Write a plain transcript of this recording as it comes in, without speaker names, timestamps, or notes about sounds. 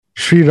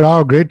Sri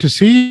Rao, great to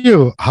see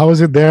you. How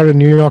is it there in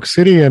New York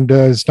City? And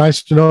it's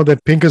nice to know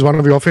that pink is one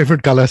of your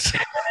favorite colors.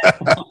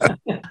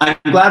 I'm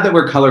glad that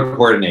we're color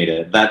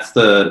coordinated. That's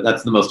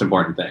the most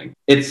important thing.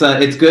 It's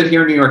good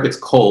here in New York. It's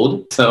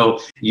cold, so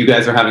you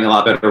guys are having a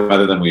lot better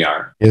weather than we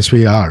are. Yes,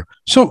 we are.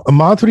 So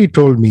Madhuri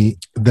told me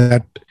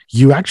that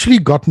you actually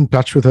got in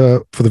touch with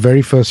her for the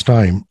very first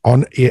time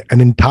on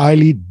an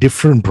entirely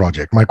different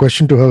project. My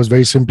question to her was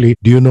very simply,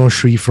 do you know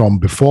Sri from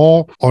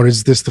before, or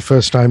is this the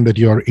first time that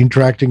you're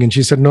interacting? And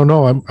she said,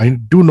 no, I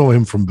do know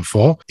him from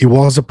before. It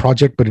was a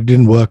project, but it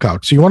didn't work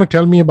out. So you want to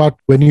tell me about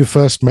when you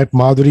first met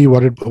Madhuri,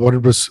 what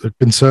it was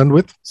concerned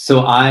with?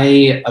 So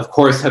I, of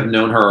course, have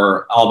known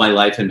her all my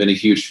life and been a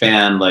huge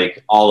fan,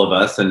 like all of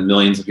us and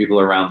millions of people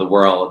around the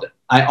world.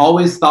 I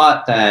always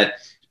thought that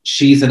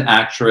she's an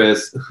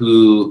actress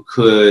who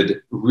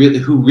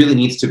really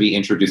needs to be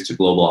introduced to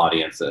global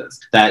audiences.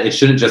 That it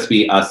shouldn't just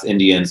be us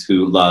Indians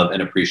who love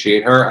and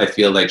appreciate her. I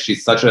feel like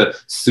she's such a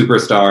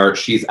superstar.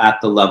 She's at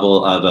the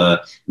level of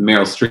a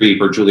Meryl Streep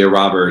or Julia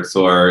Roberts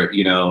or,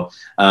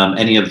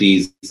 any of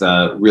these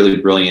really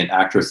brilliant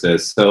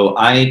actresses. So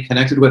I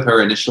connected with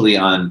her initially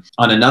on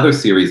another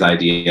series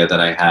idea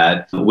that I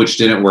had, which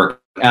didn't work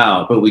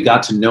out, but we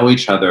got to know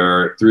each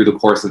other through the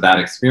course of that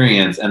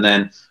experience. And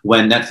then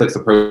when Netflix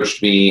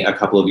approached me a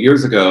couple of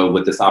years ago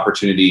with this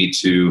opportunity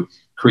to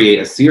create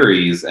a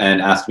series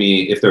and asked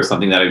me if there's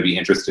something that I'd be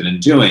interested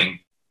in doing,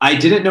 I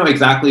didn't know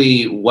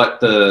exactly what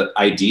the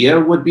idea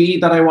would be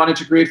that I wanted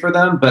to create for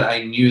them, but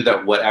I knew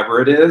that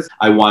whatever it is,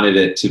 I wanted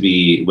it to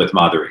be with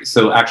Madhuri.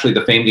 So actually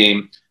the Fame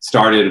Game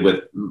started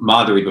with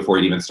Madhuri before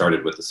it even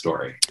started with the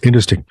story.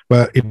 Interesting.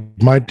 Well, it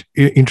might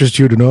interest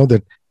you to know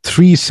that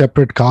 3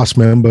 separate cast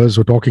members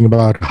were talking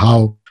about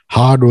how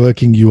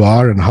hardworking you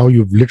are and how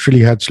you've literally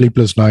had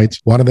sleepless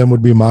nights. One of them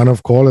would be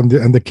Manav Kaul and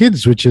the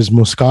kids, which is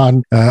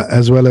Muskan,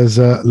 as well as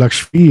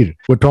Lakshveer.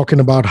 We're talking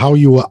about how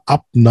you were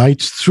up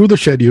nights through the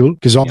schedule,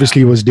 because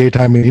obviously it was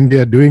daytime in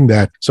India doing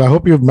that. So I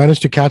hope you've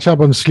managed to catch up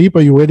on sleep.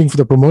 Are you waiting for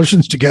the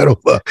promotions to get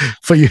over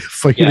for you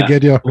to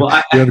get your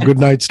good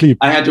night's sleep?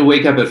 I had to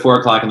wake up at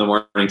 4:00 in the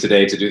morning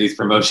today to do these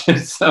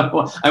promotions.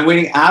 So I'm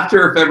waiting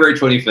after February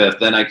 25th,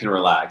 then I can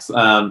relax.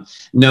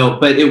 No,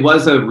 but it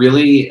was a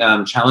really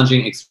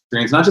challenging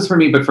experience, not just for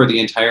me, but for the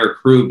entire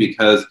crew,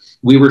 because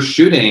we were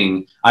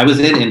shooting, I was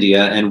in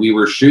India and we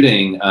were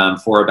shooting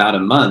for about a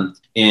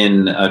month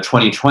in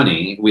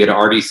 2020. We had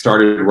already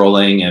started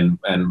rolling and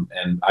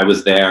I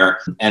was there,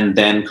 and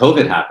then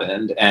COVID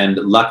happened. And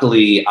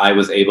luckily I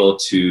was able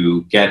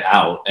to get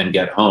out and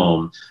get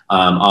home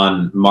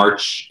on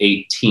March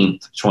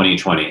 18th,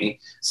 2020.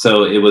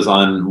 So it was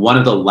on one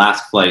of the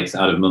last flights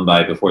out of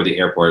Mumbai before the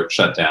airport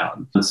shut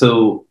down.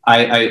 So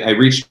I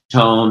reached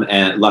home,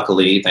 and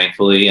luckily,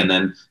 thankfully, and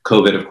then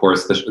COVID, of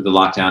course, the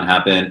lockdown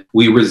happened.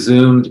 We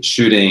resumed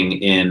shooting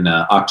in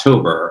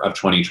October of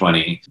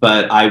 2020,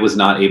 but I was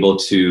not able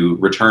to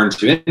return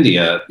to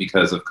India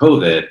because of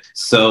COVID.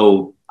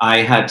 So I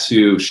had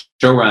to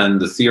showrun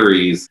the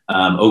series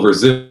over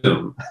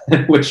Zoom,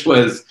 which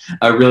was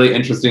a really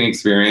interesting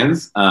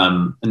experience.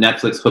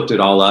 Netflix hooked it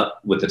all up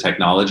with the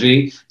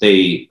technology.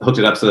 They hooked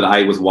it up so that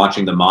I was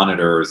watching the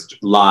monitors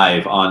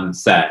live on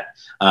set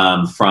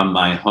from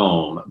my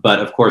home. But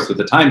of course, with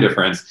the time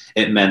difference,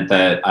 it meant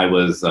that I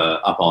was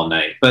up all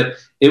night. But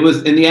it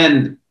was, in the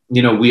end,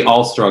 we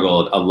all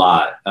struggled a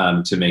lot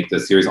to make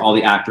this series. All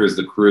the actors,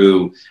 the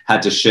crew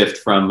had to shift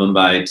from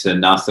Mumbai to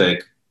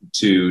Nasik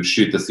to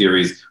shoot the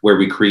series, where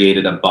we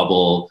created a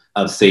bubble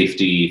of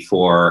safety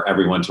for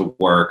everyone to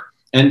work.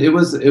 And it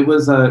was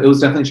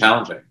definitely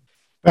challenging.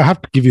 I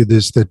have to give you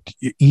this, that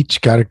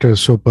each character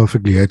is so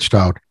perfectly etched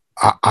out.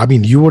 I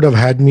mean, you would have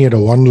had me at a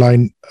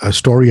one-line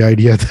story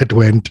idea that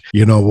went,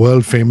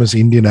 world famous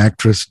Indian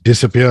actress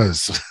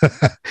disappears.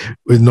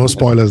 With no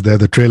spoilers there.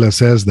 The trailer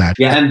says that.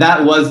 Yeah, and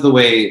that was the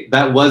way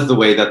that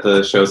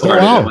the show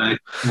started. Oh, wow.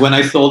 When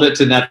I sold it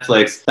to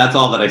Netflix, that's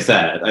all that I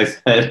said. I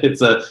said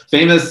it's a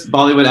famous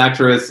Bollywood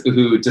actress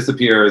who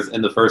disappears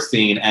in the first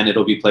scene, and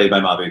it'll be played by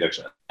Madhuri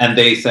Dixit. And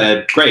they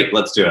said, "Great,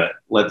 let's do it.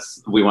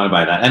 We want to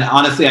buy that." And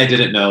honestly, I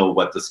didn't know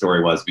what the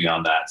story was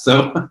beyond that.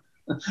 So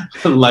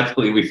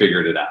luckily, we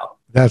figured it out.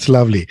 That's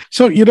lovely.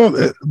 So,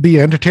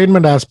 the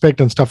entertainment aspect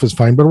and stuff is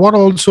fine. But what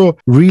also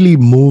really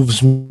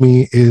moves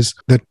me is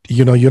that,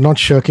 you're not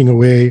shirking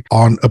away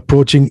on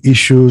approaching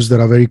issues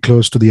that are very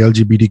close to the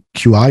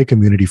LGBTQI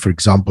community, for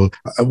example.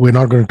 We're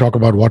not going to talk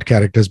about what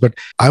characters, but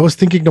I was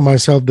thinking to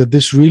myself that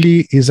this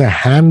really is a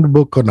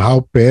handbook on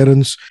how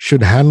parents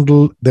should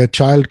handle their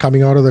child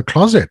coming out of the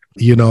closet.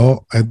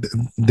 And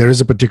there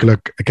is a particular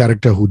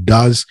character who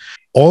does.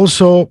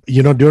 Also,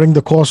 during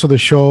the course of the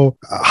show,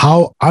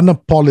 how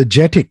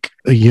unapologetic,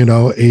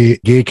 a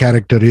gay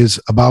character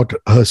is about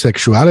her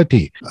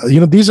sexuality.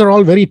 These are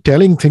all very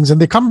telling things,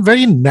 and they come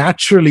very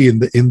naturally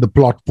in the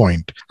plot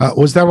point.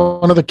 Was that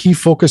one of the key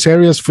focus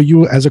areas for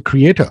you as a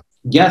creator?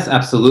 Yes,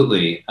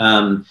 absolutely.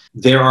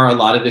 There are a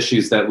lot of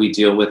issues that we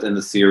deal with in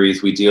the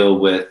series. We deal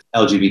with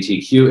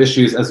LGBTQ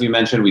issues, as you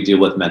mentioned. We deal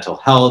with mental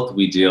health.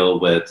 We deal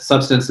with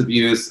substance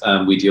abuse.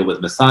 We deal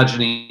with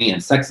misogyny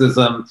and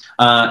sexism.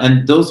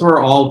 And those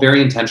were all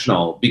very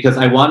intentional because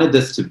I wanted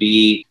this to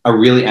be a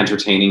really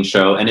entertaining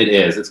show. And it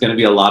is. It's going to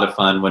be a lot of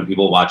fun when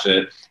people watch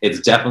it. It's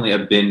definitely a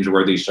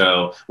binge-worthy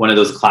show. One of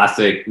those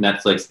classic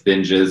Netflix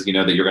binges,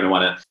 that you're going to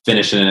want to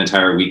finish in an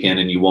entire weekend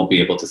and you won't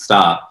be able to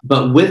stop.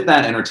 But with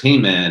that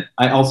entertainment,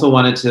 I also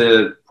wanted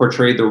to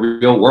portray the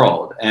real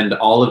world, and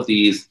all of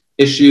these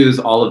issues,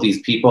 all of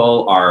these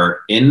people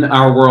are in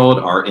our world,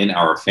 are in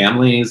our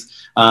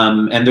families,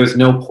 and there's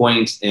no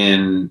point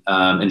in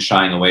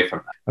shying away from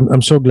that.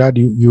 I'm so glad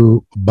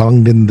you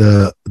bunged in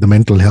the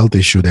mental health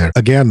issue there.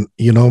 Again,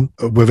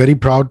 we're very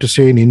proud to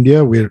say in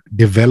India, we're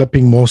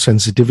developing more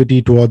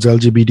sensitivity towards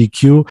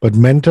LGBTQ, but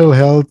mental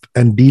health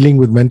and dealing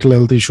with mental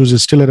health issues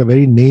is still at a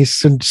very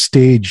nascent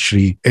stage,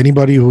 Shri.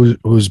 Anybody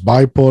who's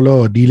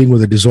bipolar or dealing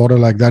with a disorder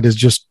like that is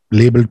just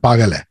labeled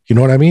pagal hai. You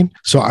know what I mean?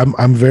 So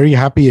I'm very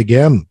happy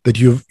again that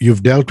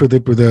you've dealt with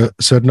it with a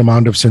certain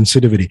amount of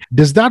sensitivity.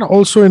 Does that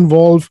also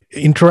involve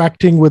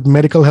interacting with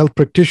medical health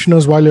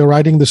practitioners while you're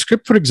writing the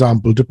script, for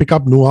example, to pick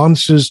up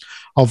nuances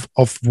of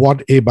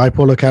what a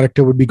bipolar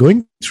character would be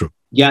going through?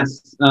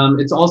 Yes.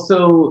 It's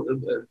also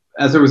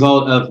as a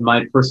result of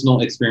my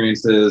personal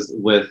experiences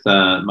with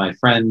my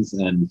friends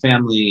and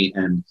family.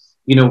 And,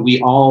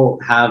 we all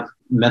have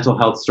mental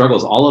health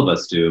struggles. All of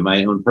us do.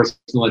 My own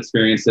personal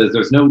experiences.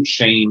 There's no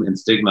shame and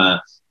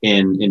stigma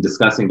in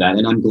discussing that.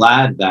 And I'm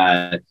glad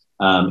that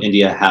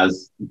India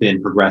has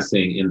been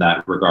progressing in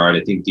that regard.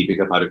 I think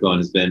Deepika Padukone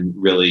has been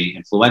really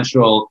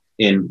influential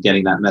in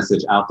getting that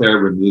message out there,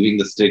 removing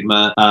the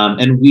stigma.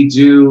 And we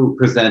do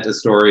present a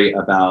story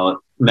about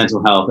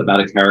mental health, about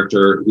a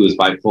character who is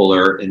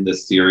bipolar in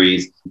this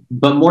series,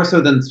 but more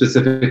so than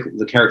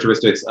the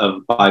characteristics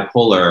of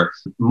bipolar,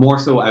 more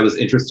so I was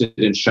interested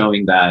in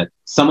showing that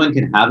someone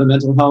can have a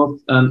mental health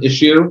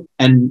issue,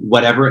 and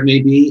whatever it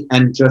may be,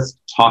 and just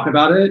talk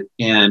about it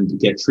and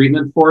get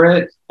treatment for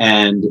it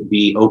and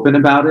be open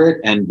about it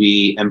and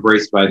be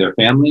embraced by their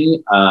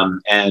family,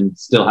 and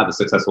still have a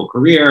successful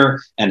career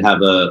and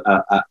have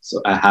a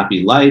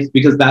happy life,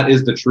 because that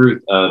is the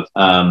truth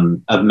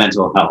of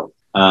mental health.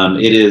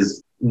 It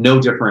is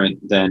no different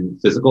than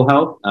physical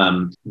health.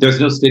 There's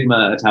no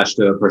stigma attached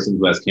to a person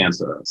who has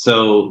cancer.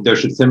 So there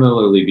should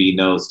similarly be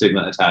no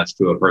stigma attached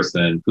to a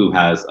person who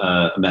has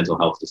a mental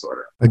health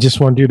disorder. I just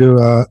want you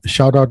to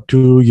shout out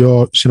to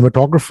your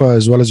cinematographer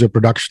as well as your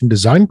production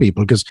design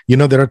people, because,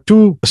 there are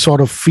two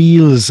sort of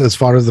feels as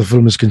far as the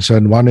film is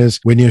concerned. One is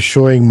when you're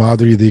showing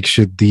Madhuri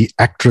Dixit, the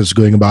actress,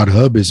 going about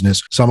her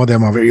business. Some of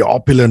them are very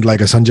opulent,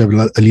 like a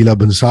Sanjay Leela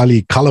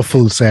Bhansali,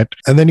 colorful set.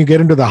 And then you get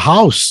into the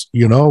house,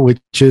 which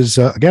is,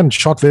 again,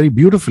 shot very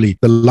beautifully.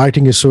 The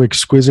lighting is so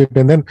exquisite.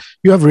 And then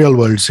you have real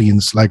world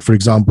scenes, like, for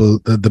example,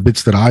 the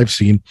bits that I've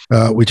seen,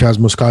 which has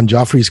Muskan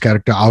Jaffrey's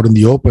character out in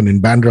the open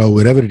in Bandra or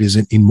wherever it is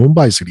in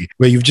Mumbai city,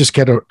 where you've just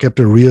kept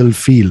a real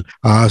feel.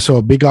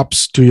 So big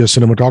ups to your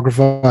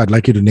cinematographer. I'd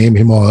like you to name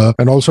him or her,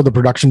 and also the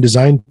production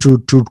design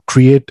to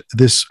create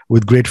this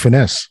with great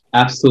finesse.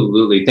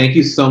 Absolutely. Thank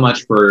you so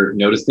much for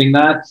noticing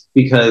that,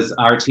 because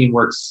our team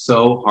works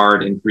so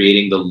hard in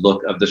creating the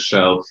look of the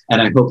show.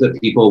 And I hope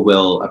that people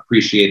will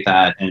appreciate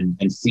that and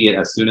see it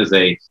as soon as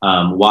they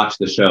watch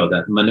the show.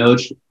 That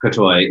Manoj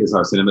Katoy is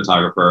our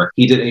cinematographer.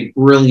 He did a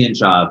brilliant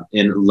job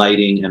in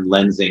lighting and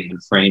lensing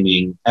and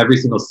framing every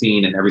single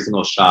scene and every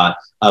single shot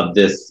of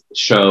this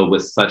show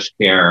with such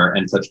care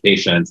and such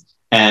patience.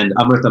 And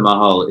Amrita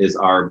Mahal is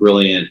our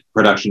brilliant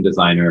production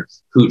designer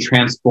who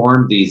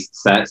transformed these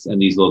sets and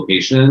these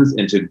locations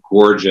into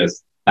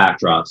gorgeous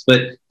backdrops.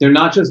 But they're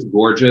not just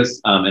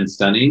gorgeous and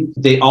stunning,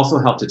 they also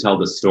help to tell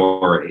the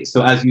story.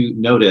 So as you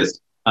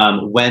noticed,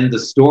 when the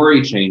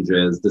story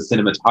changes, the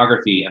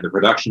cinematography and the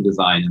production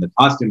design and the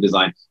costume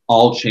design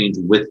all change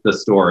with the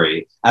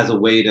story as a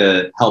way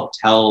to help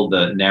tell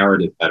the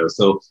narrative better.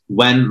 So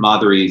when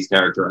Madhuri's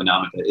character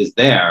Anamika is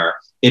there,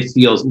 it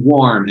feels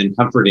warm and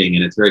comforting,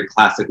 and it's very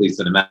classically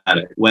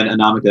cinematic. When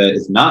Anamika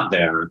is not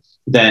there,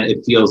 then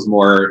it feels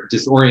more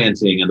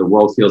disorienting and the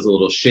world feels a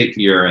little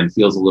shakier and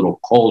feels a little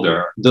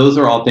colder. Those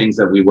are all things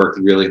that we worked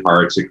really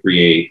hard to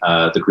create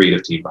the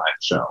creative team behind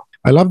the show.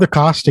 I love the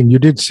casting. You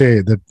did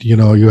say that,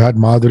 you had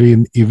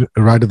Madhuri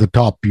right at the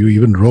top. You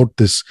even wrote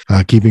this,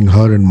 keeping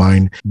her in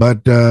mind.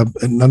 But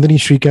Nandini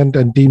Shrikant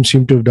and team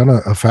seem to have done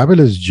a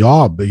fabulous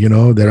job.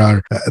 There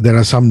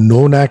are some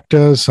known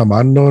actors, some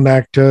unknown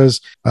actors,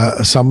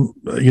 some,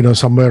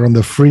 somewhere on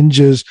the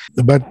fringes.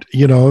 But,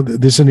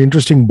 this is an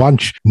interesting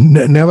bunch.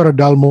 Never a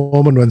dull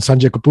moment when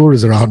Sanjay Kapoor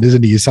is around,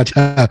 isn't he? He's such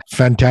a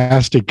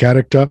fantastic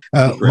character.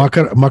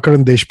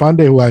 Makaran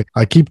Deshpande, who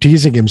I keep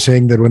teasing him,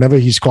 saying that whenever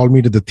he's called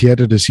me to the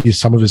theater to see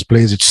some of his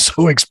plays, it's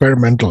so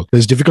experimental.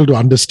 It's difficult to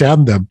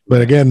understand them.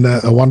 But again,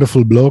 a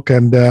wonderful bloke.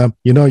 And,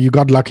 you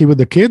got lucky with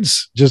the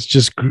kids.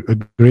 Just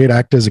great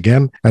actors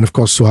again. And of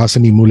course,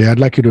 Suhasini Mule. I'd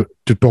like you to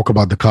to talk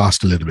about the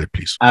cast a little bit,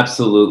 please.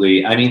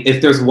 Absolutely. I mean,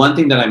 if there's one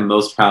thing that I'm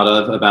most proud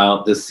of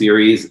about this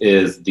series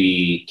is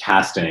the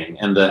casting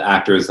and the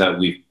actors that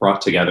we've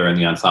brought together in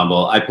the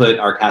ensemble. I put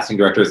our casting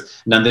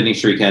directors, Nandini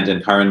Shrikant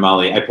and Karan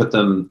Mali, I put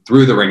them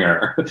through the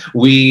ringer.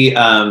 We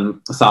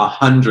saw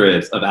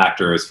hundreds of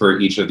actors for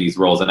each of these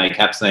roles, and I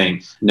kept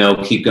saying, no,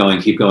 keep going,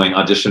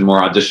 audition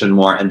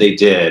more, and they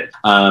did,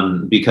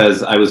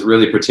 because I was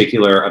really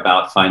particular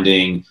about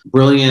finding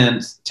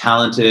brilliant,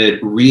 talented,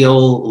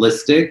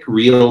 realistic,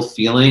 real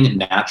feeling,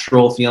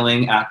 natural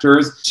feeling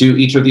actors to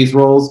each of these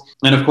roles.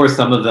 And of course,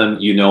 some of them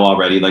you know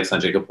already, like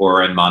Sanjay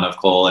Kapoor and Manav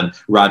Kol and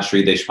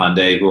Rajshri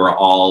Deshpande, who are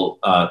all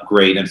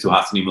great, and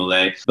Suhasini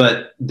Mule.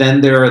 But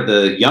then there are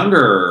the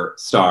younger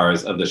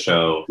stars of the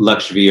show,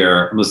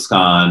 Lakshvir,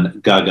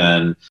 Muskan,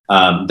 Gagan,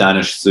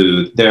 Danish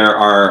Sood.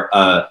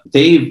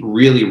 They've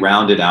really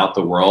rounded out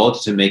the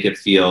world to make it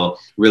feel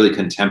really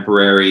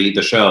contemporary,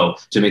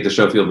 to make the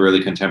show feel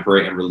really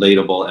contemporary and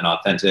relatable and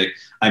authentic.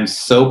 I'm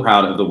so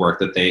proud of the work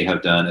that they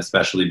have done,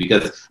 especially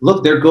because,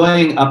 look, they're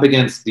going up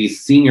against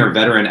these senior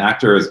veteran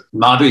actors,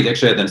 Madhuri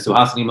Dixit and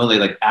Suhasini Mule,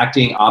 like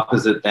acting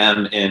opposite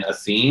them in a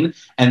scene.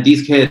 And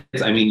these kids,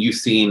 I mean, you've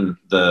seen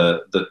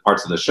the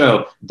parts of the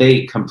show,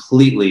 they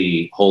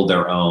completely hold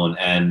their own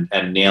and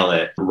nail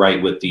it right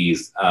with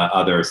these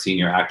other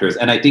senior actors.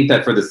 And I think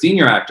that for the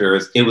senior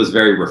actors, it was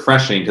very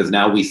refreshing because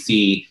now we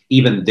see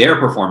even their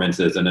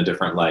performances in a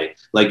different light.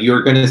 Like,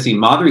 you're going to see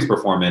Madhuri's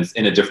performance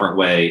in a different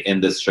way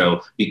in this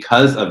show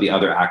because of the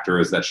other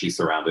actors that she's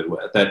surrounded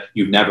with, that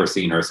you've never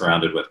seen her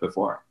surrounded with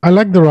before. I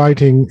like the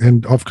writing,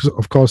 and of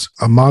course,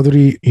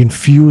 Madhuri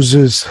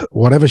infuses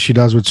whatever she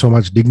does with so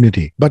much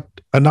dignity. But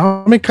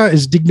Anamika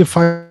is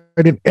dignified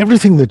in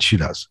everything that she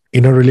does,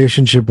 in her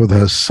relationship with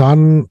her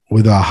son,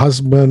 with her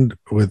husband,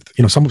 with,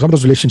 some of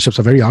those relationships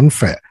are very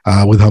unfair,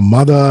 with her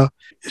mother.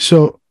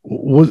 So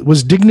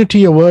was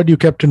dignity a word you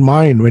kept in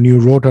mind when you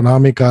wrote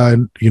Anamika?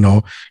 And,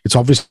 it's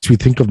obvious we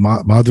think of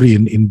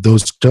Madhuri in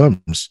those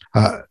terms.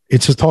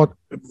 It's a thought,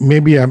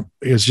 maybe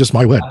it's just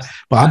my word,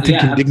 but I'm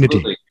thinking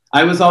dignity.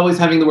 I was always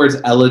having the words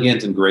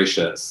elegant and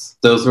gracious.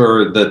 Those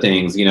were the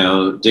things,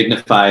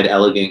 dignified,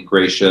 elegant,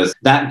 gracious.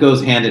 That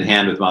goes hand in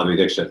hand with Madhuri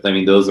Dixit. I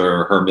mean, those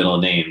are her middle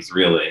names,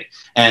 really.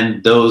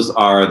 And those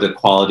are the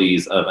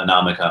qualities of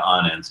Anamika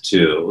Anand,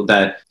 too.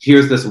 That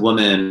here's this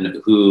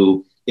woman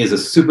who is a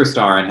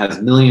superstar and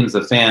has millions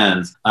of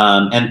fans.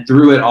 And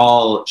through it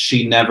all,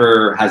 she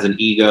never has an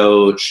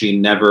ego. She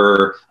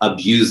never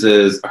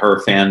abuses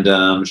her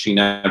fandom. She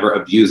never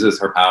abuses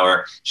her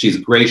power. She's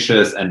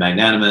gracious and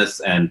magnanimous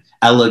and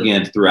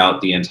elegant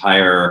throughout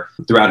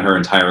her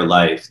entire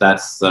life.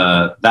 That's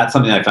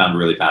something I found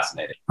really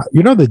fascinating.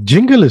 The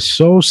jingle is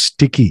so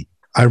sticky.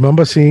 I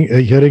remember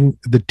hearing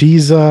the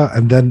teaser,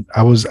 and then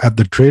I was at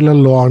the trailer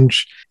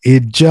launch.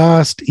 It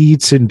just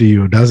eats into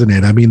you, doesn't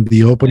it? I mean,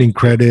 the opening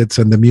credits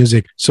and the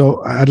music.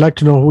 So I'd like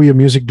to know who your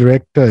music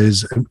director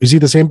is. Is he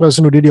the same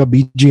person who did your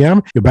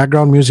BGM, your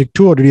background music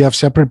too, or did you have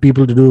separate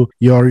people to do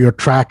your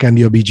track and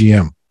your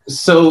BGM?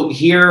 So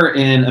here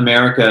in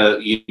America,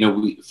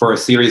 for a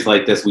series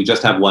like this, we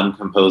just have one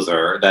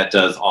composer that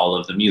does all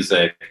of the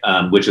music,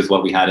 which is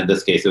what we had in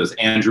this case. It was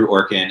Andrew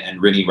Orkin and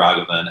Rini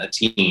Raghavan, a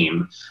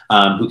team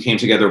who came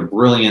together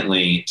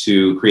brilliantly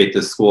to create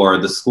this score.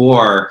 The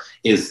score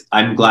is,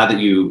 I'm glad that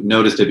you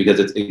noticed it because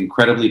it's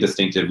incredibly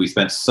distinctive. We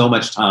spent so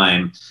much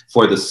time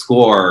for the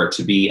score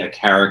to be a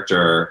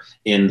character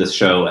in the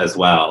show as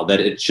well,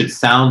 that it should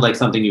sound like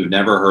something you've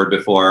never heard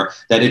before,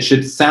 that it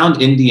should sound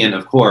Indian,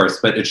 of course,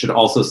 but it should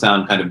also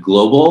sound kind of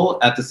global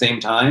at the same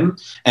time.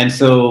 And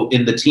so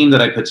in the team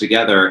that I put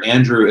together,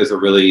 Andrew is a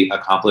really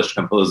accomplished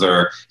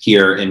composer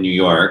here in New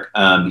York.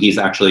 He's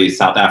actually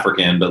South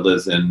African, but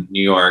lives in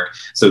New York.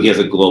 So he has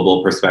a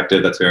global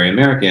perspective that's very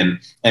American.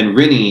 And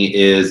Rini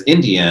is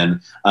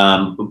Indian,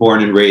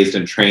 born and raised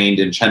and trained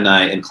in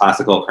Chennai in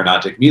classical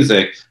Carnatic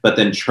music, but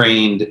then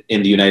trained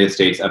in the United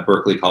States at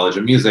Berklee College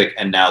of Music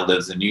and now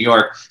lives in New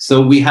York.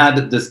 So we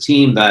had this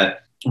team that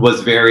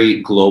was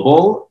very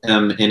global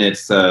in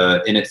its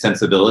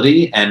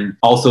sensibility and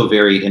also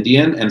very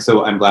Indian. And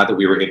so I'm glad that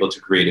we were able to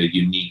create a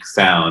unique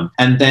sound.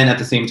 And then at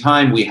the same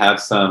time, we have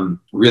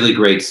some really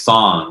great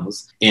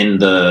songs in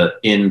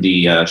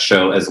the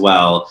show as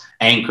well,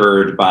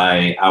 anchored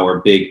by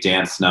our big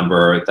dance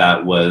number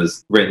that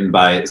was written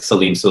by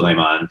Salim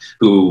Suleiman,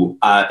 who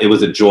it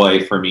was a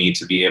joy for me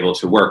to be able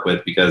to work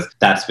with because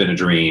that's been a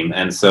dream.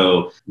 And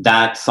so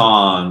that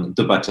song,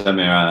 Dupatta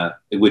Mera,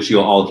 which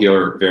you'll all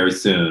hear very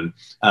soon,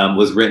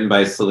 was written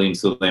by Salim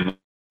Suleiman,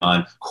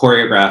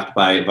 choreographed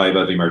by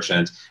Vaibhavi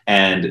Merchant,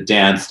 and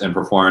danced and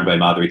performed by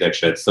Madhuri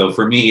Dixit. So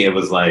for me, it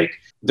was like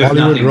There's Bollywood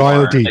nothing more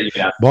royalty. that you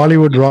could ask.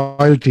 Bollywood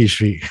royalty,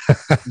 Shri.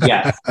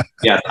 Yes,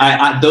 yes.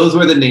 Those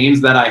were the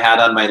names that I had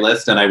on my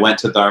list, and I went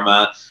to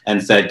Dharma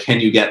and said, "Can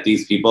you get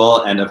these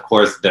people?" And of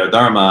course, they're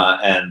Dharma,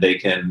 and they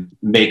can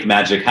make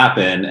magic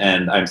happen.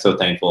 And I'm so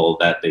thankful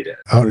that they did.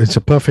 It's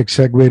a perfect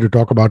segue to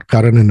talk about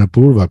Karan and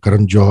Apurva,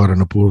 Karan Johar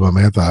and Apurva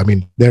Mehta. I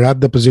mean, they're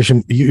at the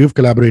position. You've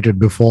collaborated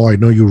before. I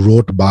know you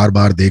wrote Bar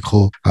Bar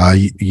Dekho.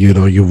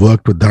 You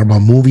worked with Dharma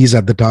Movies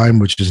at the time,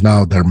 which is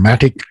now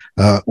Dharmatic,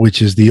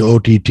 which is the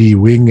OTT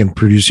wing and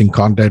producing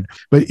content.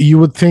 But you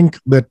would think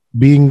that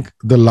being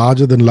the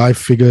larger than life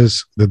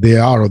figures that they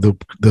are, or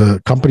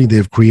the company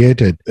they've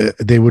created,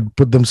 they would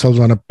put themselves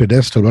on a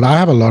pedestal. But I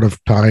have a lot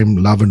of time,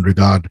 love, and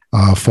regard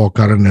for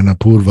Karan and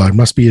Apurva. It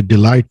must be a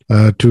delight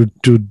to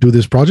do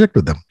this project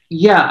with them.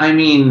 Yeah, I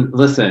mean,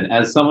 listen,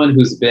 as someone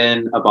who's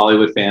been a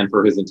Bollywood fan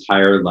for his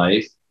entire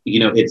life,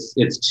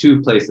 it's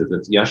two places.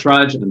 It's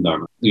Yashraj and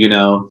Dharma.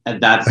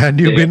 And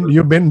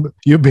you've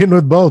been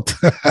with both.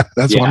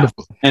 That's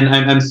wonderful. And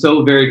I'm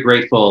so very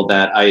grateful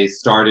that I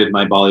started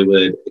my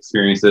Bollywood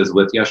experiences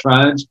with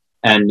Yashraj,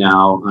 and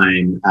now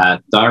I'm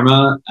at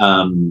Dharma.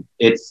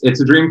 It's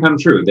a dream come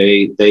true.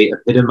 They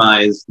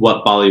epitomize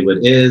what Bollywood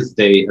is.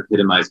 They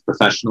epitomize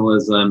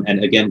professionalism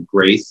and, again,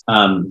 grace.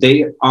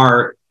 They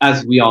are,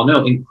 as we all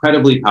know,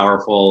 incredibly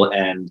powerful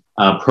and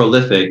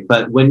prolific.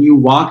 But when you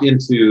walk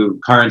into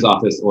Karan's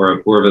office or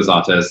Apurva's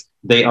office,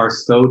 they are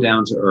so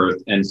down to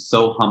earth and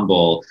so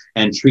humble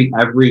and treat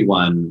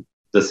everyone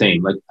the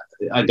same. Like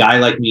a guy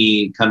like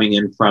me coming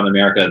in from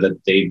America that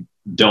they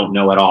don't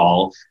know at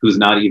all, who's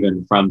not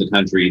even from the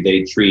country,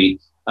 they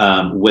treat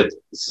with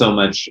so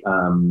much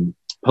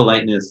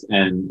politeness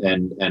and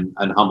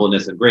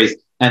humbleness and grace.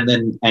 And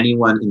then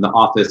anyone in the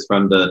office,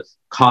 from the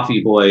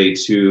coffee boy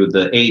to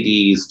the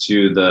ADs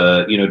to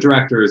the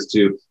directors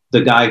to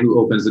the guy who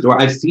opens the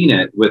door, I've seen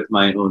it with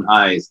my own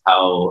eyes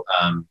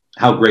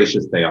how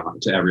gracious they are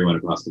to everyone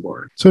across the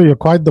board. So you're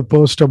quite the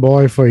poster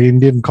boy for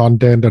Indian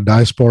content or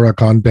diaspora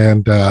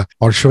content,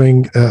 or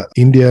showing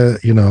India,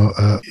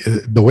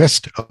 the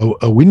West,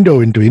 a window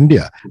into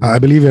India. I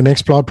believe your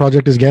next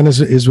project is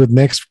with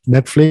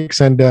Netflix,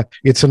 and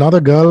it's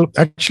another girl.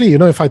 Actually,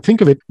 if I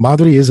think of it,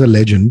 Madhuri is a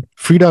legend.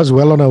 Frida's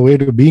well on her way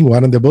to being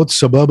one, and they're both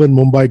suburban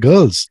Mumbai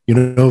girls,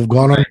 who've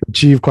gone on to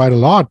achieve quite a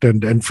lot.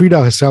 And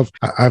Frida herself,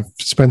 I've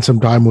spent some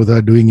time with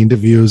her doing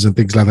interviews and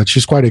things like that.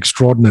 She's quite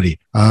extraordinary.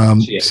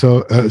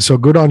 So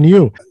good on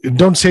you.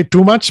 Don't say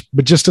too much,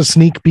 but just a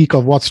sneak peek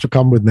of what's to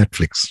come with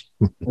Netflix.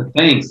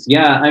 Thanks.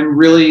 Yeah, I'm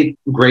really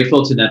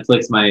grateful to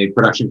Netflix. My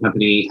production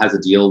company has a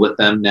deal with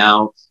them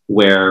now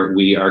where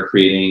we are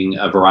creating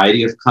a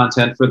variety of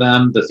content for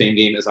them. The Fame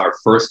Game is our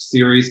first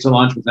series to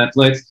launch with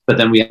Netflix, but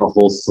then we have a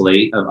whole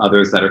slate of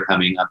others that are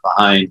coming up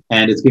behind.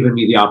 And it's given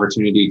me the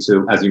opportunity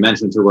to, as you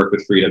mentioned, to work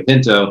with Frida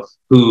Pinto,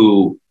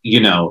 who,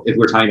 if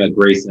we're talking about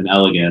grace and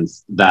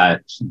elegance,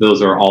 that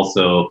those are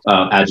also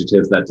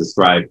adjectives that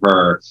describe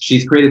her.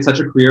 She's created such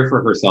a career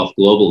for herself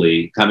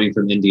globally, coming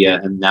from India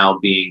and now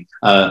being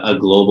a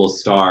global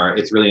star.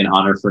 It's really an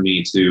honor for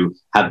me to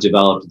have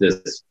developed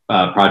this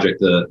project,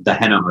 The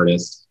Henna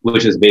Artist,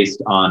 which is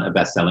based on a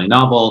best-selling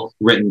novel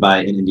written by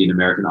an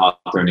Indian-American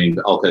author named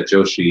Alka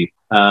Joshi.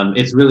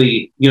 It's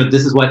really,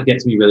 this is what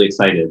gets me really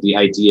excited. The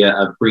idea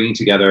of bringing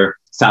together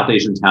South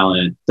Asian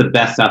talent, the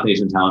best South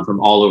Asian talent from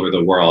all over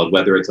the world,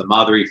 whether it's a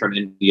Madhuri from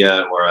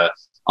India or a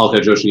Alka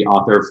Joshi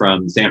author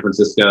from San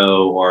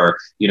Francisco, or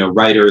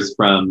writers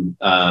from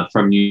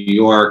New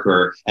York,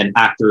 and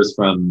actors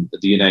from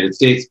the United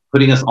States,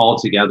 putting us all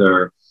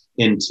together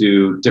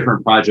into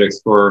different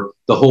projects for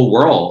the whole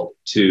world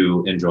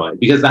to enjoy.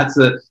 Because that's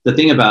the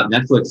thing about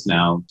Netflix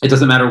now. It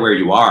doesn't matter where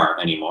you are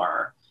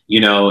anymore.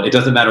 It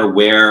doesn't matter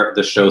where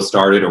the show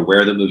started or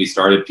where the movie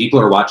started. People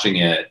are watching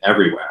it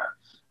everywhere.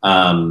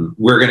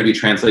 We're going to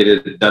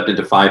be dubbed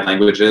into 5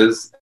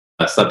 languages,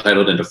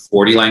 subtitled into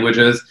 40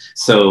 languages.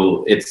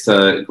 So it's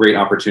a great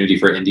opportunity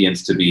for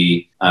Indians to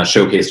be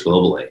showcased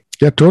globally.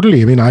 Yeah,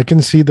 totally. I mean, I can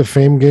see the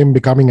Fame Game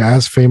becoming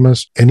as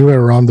famous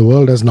anywhere around the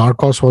world as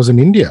Narcos was in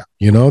India.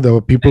 There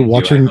were people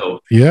watching.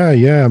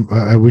 Yeah.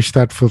 I wish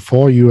that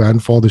for you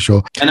and for the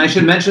show. And I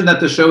should mention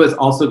that the show is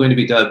also going to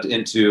be dubbed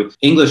into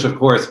English, of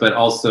course, but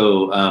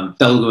also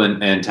Telugu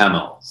and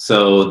Tamil.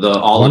 So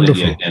all of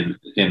India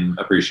can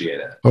appreciate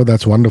it. Oh,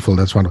 that's wonderful.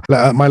 That's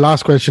wonderful. My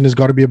last question has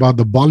got to be about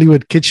the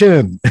Bollywood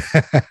kitchen.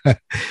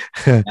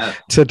 Yeah.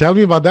 So tell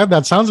me about that.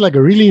 That sounds like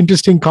a really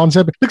interesting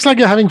concept. Looks like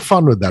you're having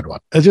fun with that one.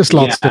 Just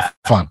lots of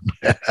fun.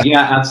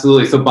 Yeah,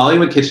 absolutely. So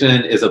Bollywood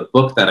Kitchen is a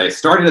book that I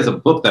started as a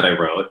book that I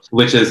wrote,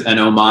 which is an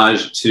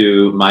homage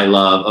to my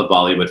love of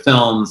Bollywood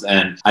films.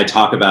 And I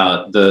talk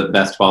about the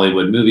best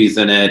Bollywood movies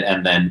in it,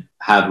 and then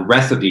have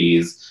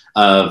recipes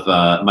of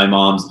my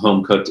mom's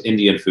home-cooked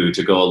Indian food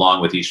to go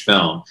along with each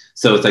film.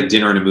 So it's like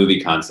dinner and a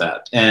movie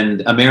concept.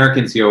 And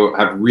Americans here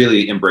have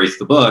really embraced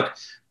the book.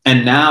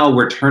 And now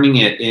we're turning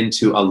it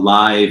into a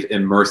live,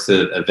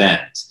 immersive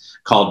event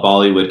called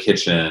Bollywood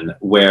Kitchen,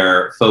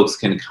 where folks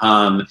can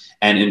come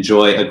and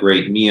enjoy a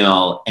great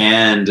meal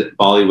and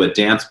Bollywood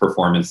dance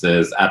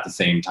performances at the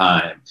same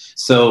time.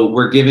 So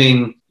we're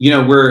giving,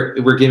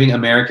 we're giving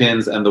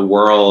Americans and the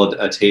world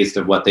a taste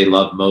of what they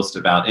love most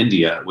about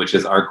India, which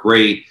is our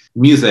great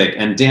music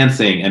and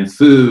dancing and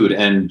food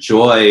and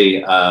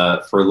joy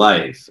for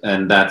life.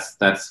 And that's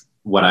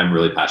what I'm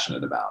really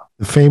passionate about.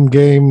 The Fame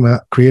Game,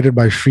 created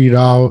by Sri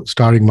Rao,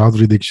 starring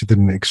Madhuri Dixit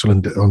in an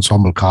excellent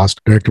ensemble cast,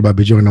 directed by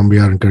Bijoy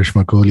Nambiar and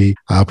Karishma Kohli,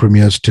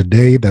 premieres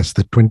today. That's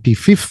the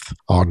 25th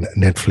on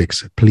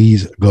Netflix.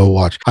 Please go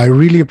watch. I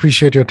really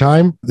appreciate your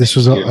time. This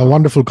was a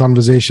wonderful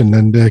conversation,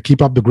 and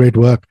keep up the great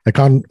work. I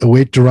can't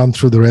wait to run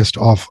through the rest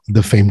of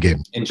The Fame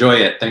Game. Enjoy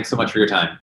it. Thanks so much for your time.